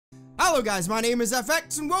Hello guys, my name is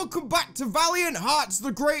FX and welcome back to Valiant Hearts,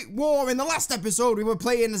 the Great War. In the last episode we were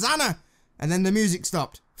playing as Anna and then the music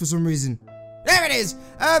stopped for some reason. There it is!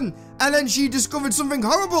 And then she discovered something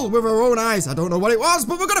horrible with her own eyes. I don't know what it was,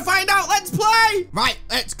 but we're gonna find out. Let's play! Right,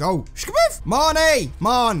 let's go.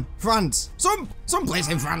 Marne, France. Some place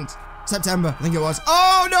in France. September, I think it was.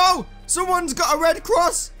 Oh no! Someone's got a red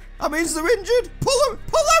cross. That means they're injured. Pull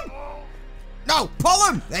them! No, pull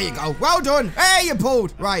him! There you go. Well done. Hey, you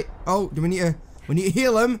pulled. Right. Oh, do we need to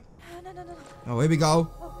heal him? No. Oh, here we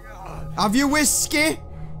go. Have you whiskey?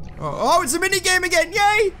 Oh, it's a mini game again.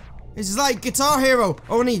 Yay! This is like Guitar Hero,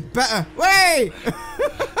 only better. Wait!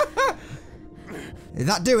 Did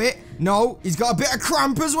that do it? No, he's got a bit of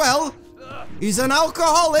cramp as well. He's an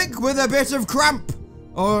alcoholic with a bit of cramp.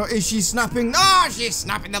 Or is she snapping? Oh, she's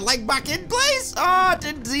snapping the leg back in place. Oh, I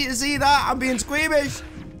didn't see that. I'm being squeamish.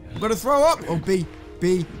 I'm gonna throw up. Oh, B.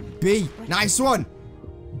 Nice one.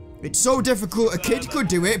 It's so difficult. A kid could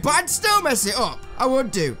do it, but I'd still mess it up. I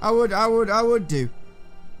would do. I would do.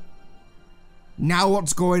 Now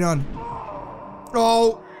what's going on?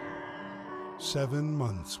 Oh. 7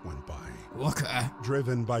 months went by. Look at her.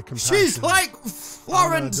 Driven by compassion. She's like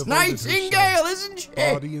Florence Nightingale, isn't she?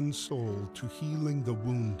 Body and soul to healing the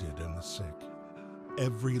wounded and the sick.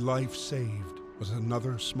 Every life saved was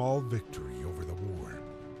another small victory over the war.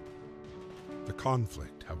 The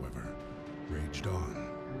conflict, however, raged on.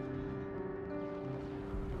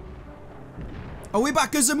 Are we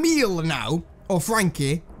back as Emile now? Or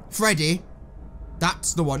Frankie? Freddie?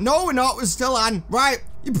 That's the one. No, we're not. We're still Anne. Right.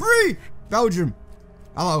 You're free. Belgium.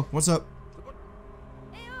 Hello. What's up?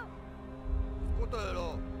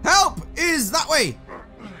 Help is that way.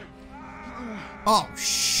 Oh,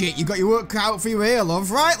 shit. You got your work cut out for you here,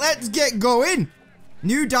 love. Right. Let's get going.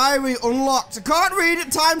 New diary unlocked. I can't read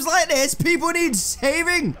at times like this. People need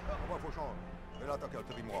saving.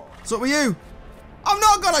 What's up with you? I've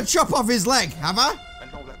not got to chop off his leg, have I? Have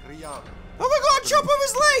I got to chop off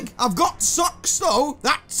his leg? I've got socks though.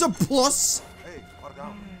 That's a plus.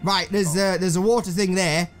 Right, there's a water thing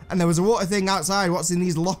there, and there was a water thing outside. What's in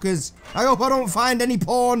these lockers? I hope I don't find any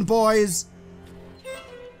porn, boys.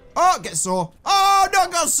 Oh, get sore. Oh, no,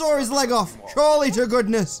 got to saw his leg off. Surely to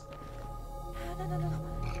goodness.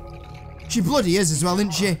 She bloody is as well,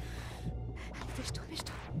 isn't she?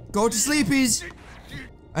 Go to sleepies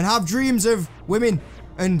and have dreams of women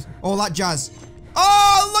and all that jazz.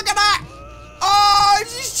 Oh, look at that! Oh,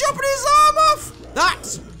 she's chopping his arm off!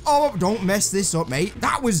 That's... Oh, don't mess this up, mate.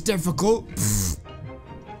 That was difficult. Pfft.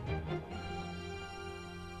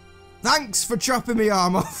 Thanks for chopping my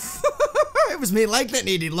arm off. It was me leg that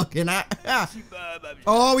needed looking at.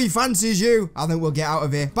 Oh, he fancies you. I think we'll get out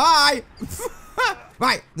of here. Bye!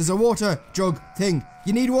 Right, there's a water jug thing.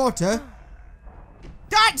 You need water?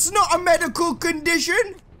 That's not a medical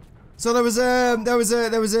condition. So there was a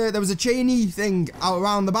chainy thing out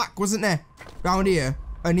around the back, wasn't there? Round here,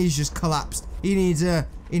 and he's just collapsed. He needs a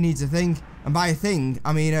thing, and by a thing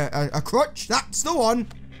I mean a crutch. That's the one.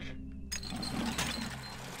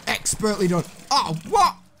 Expertly done. Oh,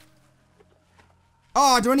 what?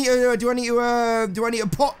 Oh, do I need to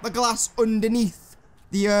put the glass underneath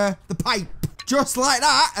the pipe? Just like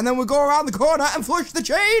that, and then we'll go around the corner and flush the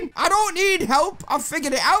chain. I don't need help. I've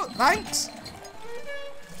figured it out. Thanks.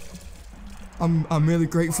 I'm really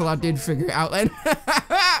grateful I did figure it out then.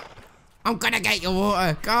 I'm gonna get your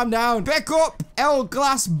water. Calm down. Pick up L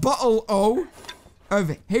glass bottle O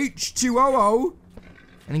of H2OO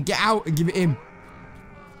and then get out and give it him.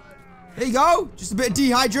 There you go. Just a bit of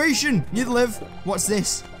dehydration. You'd live. What's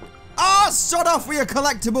this? Oh, sod off with your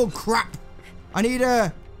collectible crap. I need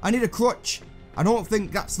a crutch. I don't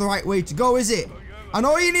think that's the right way to go, is it? I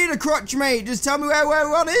know you need a crutch, mate. Just tell me where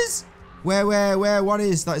one is. Where one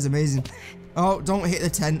is. That is amazing. Oh, don't hit the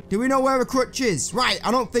tent. Do we know where a crutch is? Right,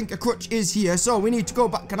 I don't think a crutch is here, so we need to go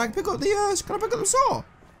back. Can I pick up the saw?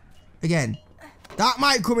 Again. That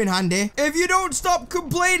might come in handy. If you don't stop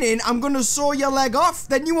complaining, I'm gonna saw your leg off.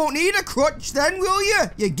 Then you won't need a crutch then, will you?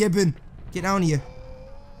 You gibbon. Get down here.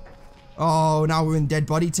 Oh, now we're in dead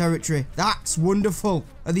body territory. That's wonderful.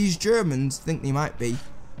 Are these Germans? Think they might be.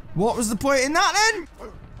 What was the point in that then?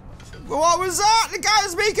 What was that? The guy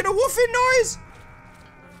was making a woofing noise.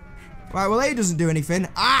 Right, well, he doesn't do anything.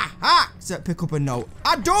 Except pick up a note.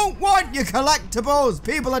 I don't want your collectibles.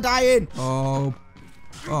 People are dying. Oh.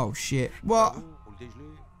 Oh, shit. What?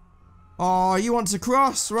 Oh, you want to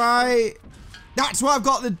cross, right? That's why I've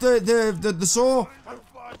got the saw.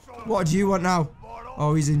 What do you want now?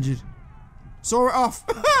 Oh, he's injured. Saw it off.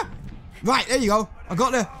 Right, there you go. I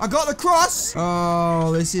got the cross.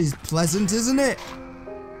 Oh, this is pleasant, isn't it?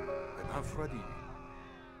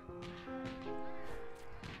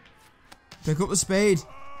 Pick up the spade.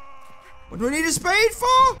 What do I need a spade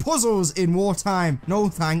for? Puzzles in wartime. No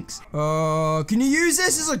thanks. Can you use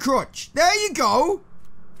this as a crutch? There you go.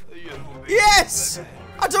 Yes!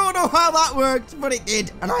 I don't know how that worked, but it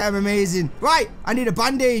did, and I am amazing. Right, I need a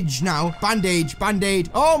bandage now. Bandage,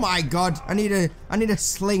 band-aid. Oh my god, I need a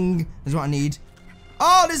sling. Is what I need.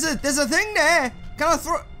 Oh, there's a thing there. Can I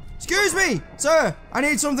throw? Excuse me, sir. I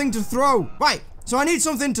need something to throw. Right, so I need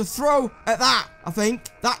something to throw at that. I think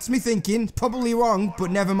that's me thinking. Probably wrong,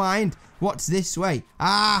 but never mind. What's this way?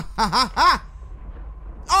 Ah, ha, ha, ha.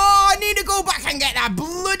 Oh, I need to go back and get that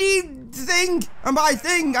bloody thing. And by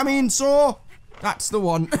thing, I mean saw. That's the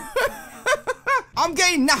one. I'm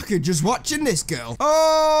getting knackered just watching this girl.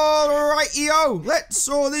 Alrighty-o. Let's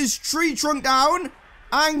saw this tree trunk down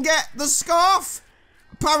and get the scarf.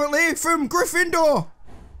 Apparently from Gryffindor.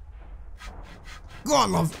 Go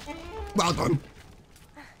on, love. Well done.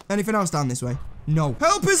 Anything else down this way? No.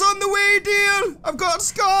 Help is on the way, dear. I've got a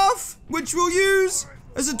scarf, which we'll use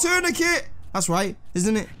as a tourniquet. That's right,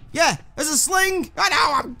 isn't it? Yeah, as a sling. I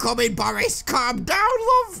know, I'm coming, Boris. Calm down,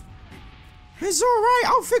 love. It's all right.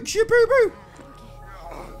 I'll fix you, boo-boo.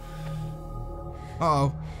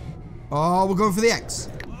 Uh-oh. Oh, we're going for the X.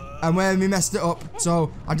 And when we messed it up,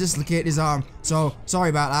 so I dislocated his arm. So, sorry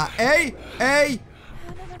about that. Hey, hey.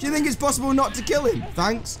 Do you think it's possible not to kill him?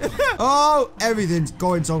 Thanks. Oh, everything's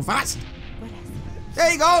going so fast.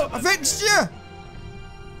 There you go. I fixed you.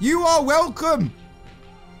 You are welcome.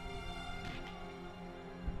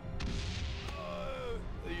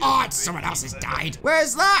 Oh, it's someone else has died.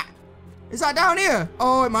 Where's that? Is that down here?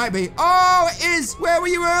 Oh, it might be. Oh, it is. Where were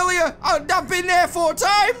you earlier? Oh, I've been there 4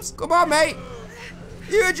 times. Come on, mate.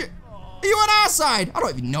 Are you on our side? I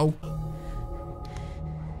don't even know.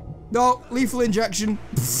 No, lethal injection.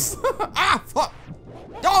 Ah, fuck.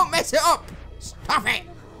 Don't mess it up. Stop it.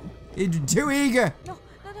 You're too eager. No.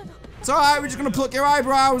 It's alright, we're just gonna pluck your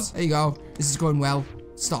eyebrows. There you go. This is going well.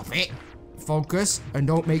 Stop it. Focus and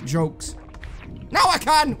don't make jokes. Now I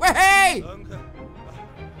can! Hey!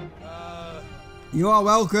 You are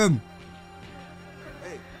welcome.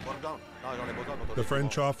 The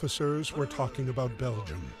French officers were talking about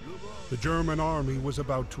Belgium. The German army was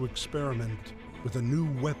about to experiment with a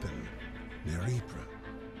new weapon near Ypres,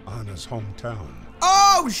 Anna's hometown.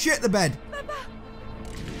 Oh, shit the bed.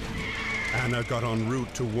 Anna got en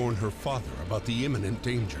route to warn her father about the imminent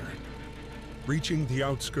danger. Reaching the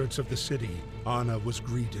outskirts of the city, Anna was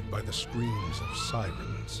greeted by the screams of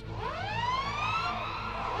sirens.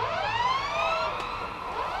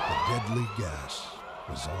 The deadly gas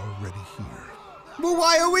was already here. Well,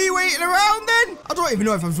 why are we waiting around then? I don't even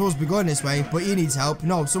know if I'm supposed to be going this way, but he needs help.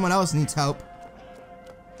 No, someone else needs help.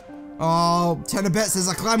 Oh, 10 a bet says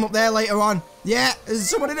I climb up there later on. Yeah, there's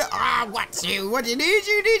someone in it. Ah, what's you? What do you need?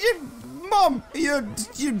 You need your mom, your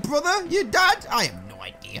brother, your dad? I have no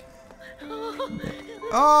idea.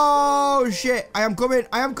 Oh, shit. I am coming.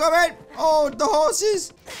 I am coming. Oh, the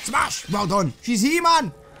horses. Smash. Well done. She's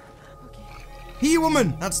He-Man.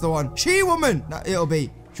 He-Woman. That's the one. She-Woman. It'll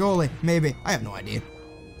be. Surely. Maybe. I have no idea.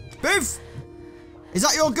 Biff. Is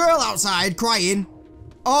that your girl outside crying?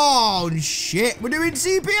 Oh, shit. We're doing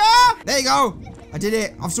CPR. There you go. I did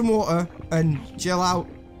it. Have some water and chill out.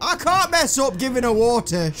 I can't mess up giving her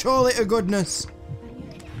water. Surely to goodness.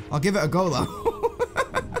 I'll give it a go, though.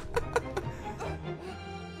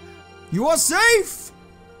 You are safe.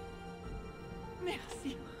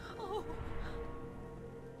 Merci. Oh.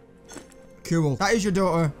 Cool. That is your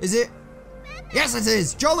daughter, is it? Yes, it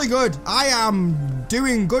is. Jolly good. I am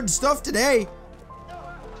doing good stuff today.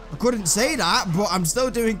 I couldn't say that, but I'm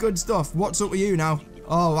still doing good stuff. What's up with you now?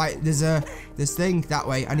 Oh, right. There's this thing that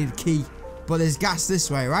way. I need a key. But there's gas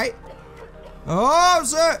this way, right? Oh,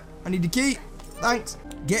 sir. I need a key. Thanks.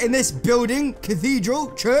 Get in this building,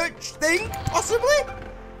 cathedral, church thing, possibly?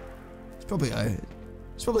 It's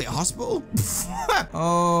probably a hospital.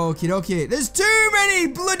 Okie dokie. There's too many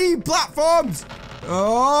bloody platforms.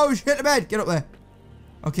 Oh, shit the bed. Get up there.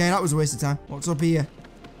 Okay, that was a waste of time. What's up here?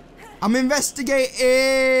 I'm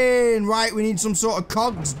investigating. Right, we need some sort of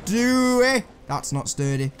cogs, do we? That's not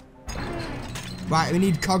sturdy. Right, we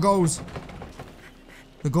need coggos.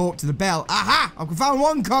 To go up to the bell. Aha! I've found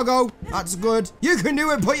one coggo. That's good. You can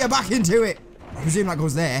do it. Put your back into it. I presume that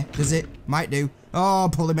goes there. Does it? Might do. Oh,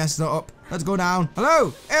 Polly messed that up. Let's go down.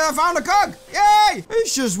 Hello. Hey, I found a cog. Yay!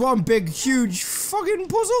 It's just one big, huge fucking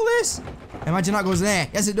puzzle, this. Imagine that goes there.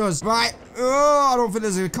 Yes, it does. Right. Oh, I don't think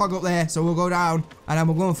there's a cog up there. So we'll go down. And then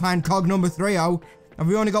we'll go and find cog number 3. Oh. Have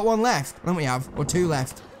we only got one left? Don't we have? Or 2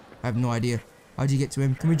 left? I have no idea. How do you get to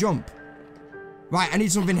him? Can we jump? Right, I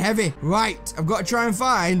need something heavy. Right, I've got to try and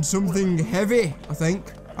find something heavy, I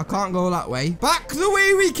think. I can't go that way. Back the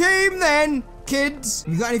way we came then, kids.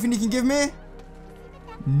 You got anything you can give me?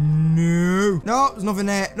 No. No, there's nothing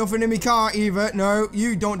there. Nothing in my car either. No,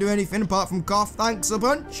 you don't do anything apart from cough. Thanks a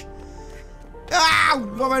bunch. Ah,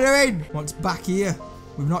 what am I doing? What's back here?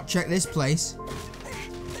 We've not checked this place.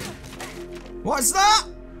 What's that?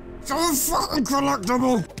 It's a fucking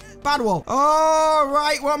collectible. Bad wall. Oh,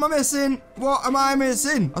 right. What am I missing? What am I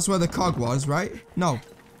missing? That's where the cog was, right? No.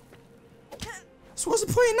 So what's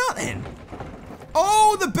the point in that then?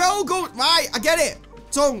 Oh, the bell goes... Right, I get it.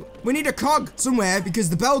 So, we need a cog somewhere because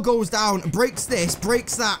the bell goes down and breaks this,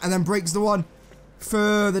 breaks that, and then breaks the one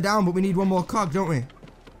further down. But we need one more cog, don't we?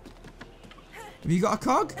 Have you got a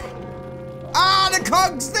cog? Ah, the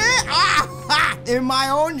cog's there! Ah, ha! In my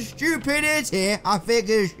own stupidity, I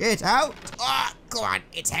figure shit out. Ah, go on,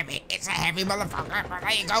 it's heavy. It's a heavy motherfucker.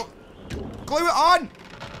 There you go. Glue it on. And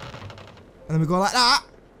then we go like that.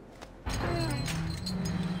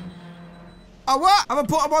 Oh, what? Have I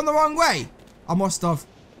put them on the wrong way? I must have.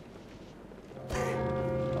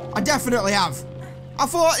 I definitely have. I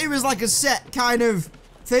thought it was like a set kind of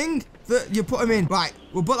thing that you put them in. Right,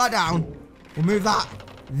 we'll put that down. We'll move that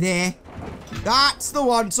there. That's the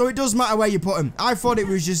one. So it does matter where you put them. I thought it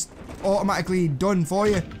was just automatically done for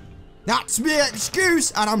you. That's my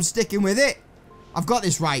excuse, and I'm sticking with it. I've got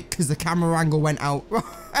this right because the camera angle went out.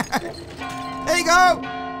 There you go.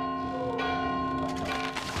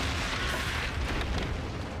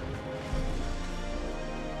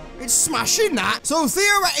 It's smashing that. So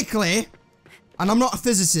theoretically, and I'm not a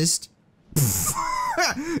physicist, but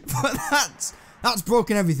that's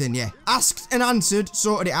broken everything, yeah. Asked and answered,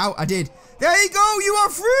 sorted it out, I did. There you go, you are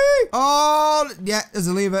free. Oh, yeah, there's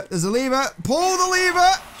a lever, there's a lever. Pull the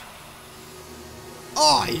lever.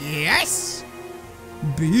 Oh, yes.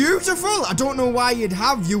 Beautiful. I don't know why you'd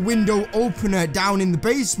have your window opener down in the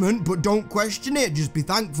basement, but don't question it. Just be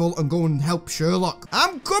thankful and go and help Sherlock.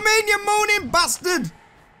 I'm coming, you moaning bastard.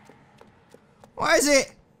 What is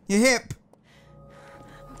it? Your hip.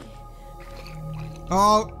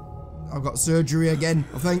 Oh, I've got surgery again,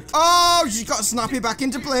 I think. Oh, she's got to snap it back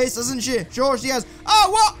into place, hasn't she? Sure she has. Oh,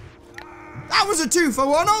 what? That was a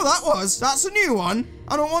 2-for-1. Oh, that was. That's a new one.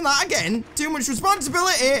 I don't want that again. Too much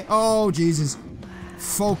responsibility. Oh, Jesus.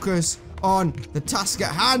 Focus on the task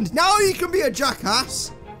at hand. Now you can be a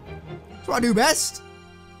jackass. That's what I do best.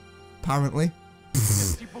 Apparently.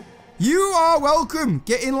 You are welcome.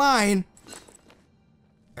 Get in line.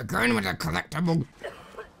 Again with a collectible.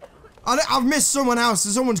 I've missed someone else.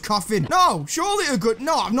 Someone's coughing. No, surely a good...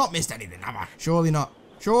 No, I've not missed anything, have I? Surely not.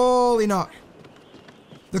 Surely not.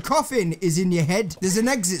 The coffin is in your head. There's an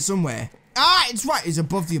exit somewhere. Ah, it's right. It's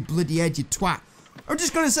above your bloody head, you twat. I'm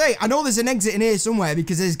just going to say, I know there's an exit in here somewhere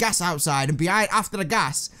because there's gas outside. And behind, after the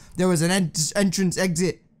gas, there was an entrance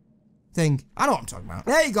exit thing. I know what I'm talking about.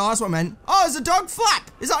 There you go. That's what I meant. Oh, there's a dog flap.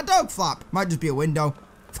 Is that a dog flap? Might just be a window.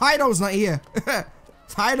 Fido's not here.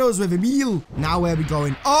 Fido's with Emile. Now where are we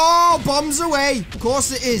going? Oh, bombs away. Of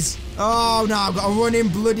course it is. Oh, no. I've got a running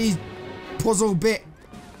bloody puzzle bit.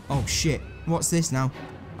 Oh, shit. What's this now?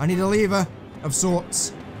 I need a lever of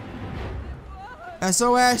sorts.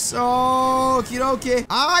 SOS. Oh, okie dokie.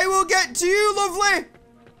 I will get to you, lovely.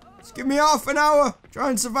 Just give me half an hour. Try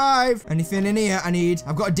and survive. Anything in here I need?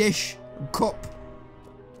 I've got a dish. A cup.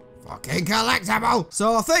 Fucking collectible.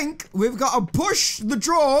 So I think we've got to push the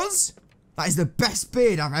drawers. That is the best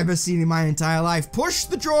beard I've ever seen in my entire life. Push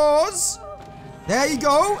the drawers. There you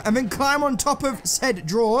go. And then climb on top of said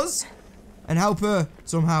drawers. And help her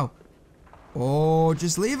somehow. Or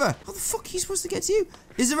just leave her. How the fuck are you supposed to get to you?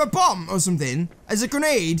 Is there a bomb or something? Is a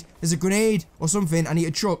grenade? There's a grenade or something. I need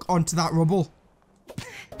to chuck onto that rubble.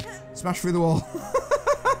 Smash through the wall.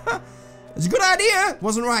 It's a good idea.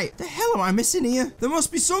 Wasn't right. The hell am I missing here? There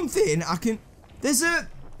must be something I can... There's a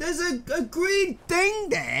green thing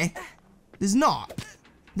there. There's not.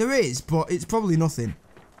 There is, but it's probably nothing.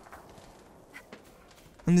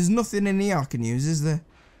 And there's nothing in here I can use, is there?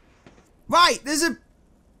 Right, there's a...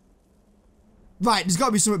 Right, there's got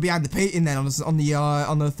to be something behind the painting then on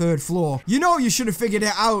the third floor. You know you should have figured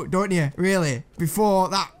it out, don't you? Really? Before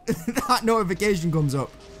that that notification comes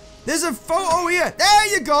up. There's a photo here. There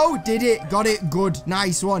you go. Did it. Got it. Good.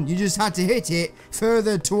 Nice one. You just had to hit it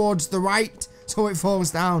further towards the right so it falls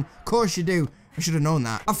down. Of course you do. I should have known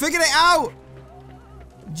that. I figured it out.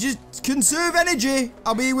 Just conserve energy.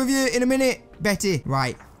 I'll be with you in a minute, Betty.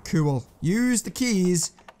 Right. Cool. Use the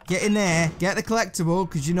keys. Get in there, get the collectible,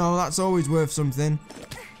 because you know that's always worth something.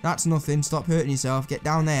 That's nothing, stop hurting yourself. Get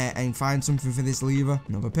down there and find something for this lever.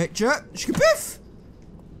 Another picture. Shkapiff!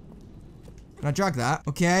 Can I drag that?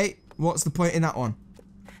 Okay, what's the point in that one?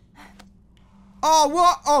 Oh,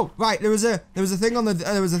 what? Oh, right. There was a thing on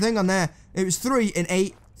there. It was 3 and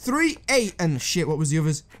 8. 3, 8, and shit. What was the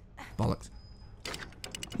others? Bollocks.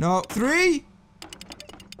 No, 3,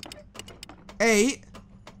 8.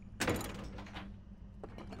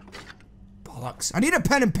 Bollocks. I need a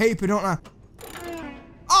pen and paper, don't I?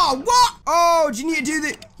 Oh, what? Oh, do you need to do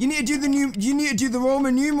the? You need to do the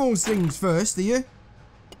Roman numerals things first, do you?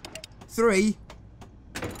 3,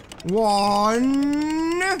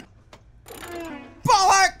 1.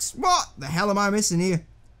 Bollocks! What the hell am I missing here?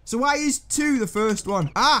 So why is 2 the first one?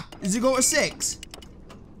 Ah, does it go to 6?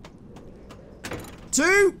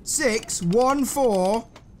 2, 6, 1, 4.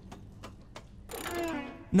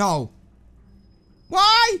 No.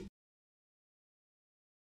 Why?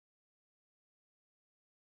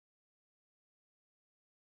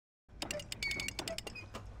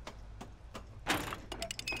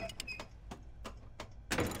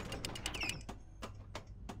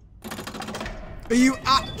 Are you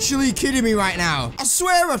actually kidding me right now? I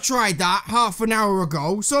swear I tried that half an hour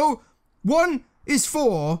ago. So, 1 is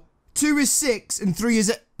 4, 2 is 6, and 3 is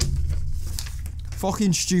 8.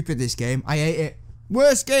 Fucking stupid, this game. I hate it.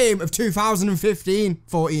 Worst game of 2015,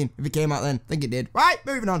 14, if it came out then. I think it did. Right,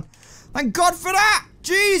 moving on. Thank God for that.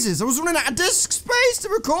 Jesus, I was running out of disk space to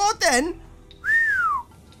record then.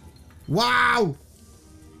 Wow.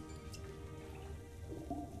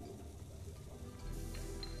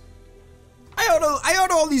 I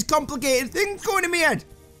had all these complicated things going in my head.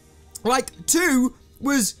 Like, 2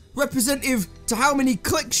 was representative to how many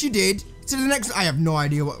clicks you did to the next. I have no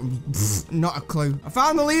idea what. Not a clue. I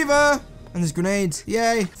found the lever. And there's grenades.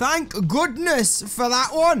 Yay. Thank goodness for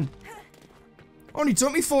that one. Only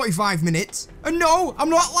took me 45 minutes. And no, I'm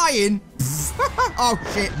not lying. Oh,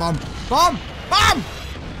 shit. Bomb. Bomb. Bomb.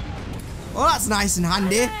 Well, that's nice and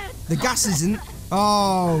handy. The gas isn't.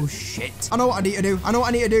 Oh, shit. I know what I need to do. I know what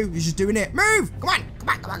I need to do. He's just doing it. Move. Come on. Come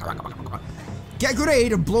on, come on, come on, come on, come on. Get a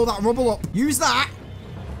grenade and blow that rubble up. Use that.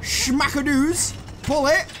 Schmackadoos. Pull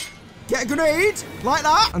it. Get a grenade. Like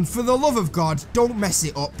that. And for the love of God, don't mess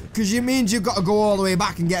it up. Because it means you've got to go all the way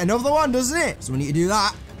back and get another one, doesn't it? So we need to do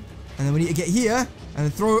that. And then we need to get here. And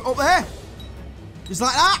then throw it up there. Just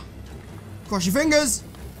like that. Cross your fingers.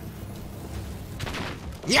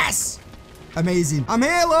 Yes. Amazing. I'm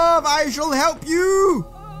here, love. I shall help you.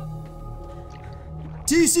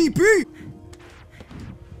 TCP.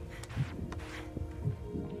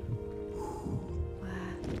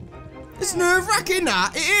 It's nerve-wracking,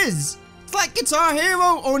 that. It is. It's like Guitar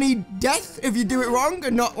Hero, only death if you do it wrong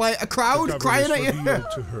and not like a crowd crying at you.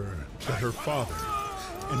 To her that her father,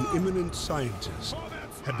 an eminent scientist,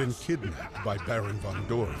 had been kidnapped by Baron von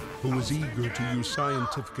Dorf, who was eager to use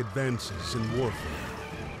scientific advances in warfare.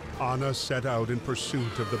 Anna set out in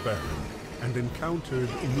pursuit of the Baron and encountered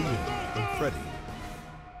Emile and Freddie.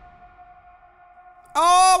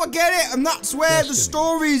 Oh, I get it, and that's where the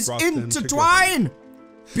stories intertwine.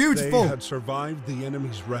 Beautiful. They had survived the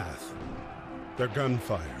enemy's wrath, their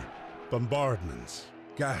gunfire, bombardments,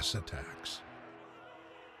 gas attacks.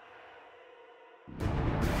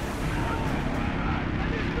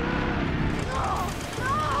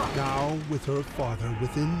 Now, with her father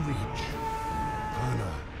within reach,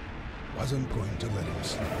 Anna wasn't going to let him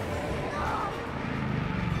slip away.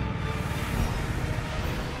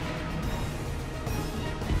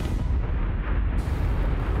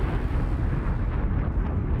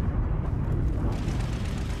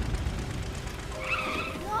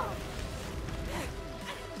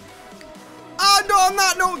 And on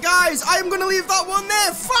that note, guys, I am going to leave that one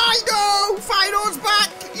there. Fido! Fido's back!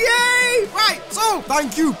 Yay! Right, so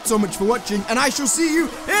thank you so much for watching, and I shall see you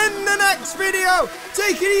in the next video.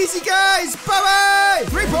 Take it easy, guys. Bye-bye!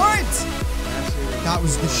 3 points! That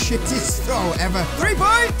was the shittest throw ever. 3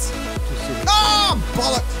 points! Oh,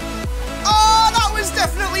 bollocks! Oh, that was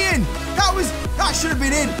definitely in. That should have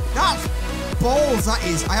been in. That's balls, that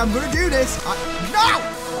is. I am going to do this. No!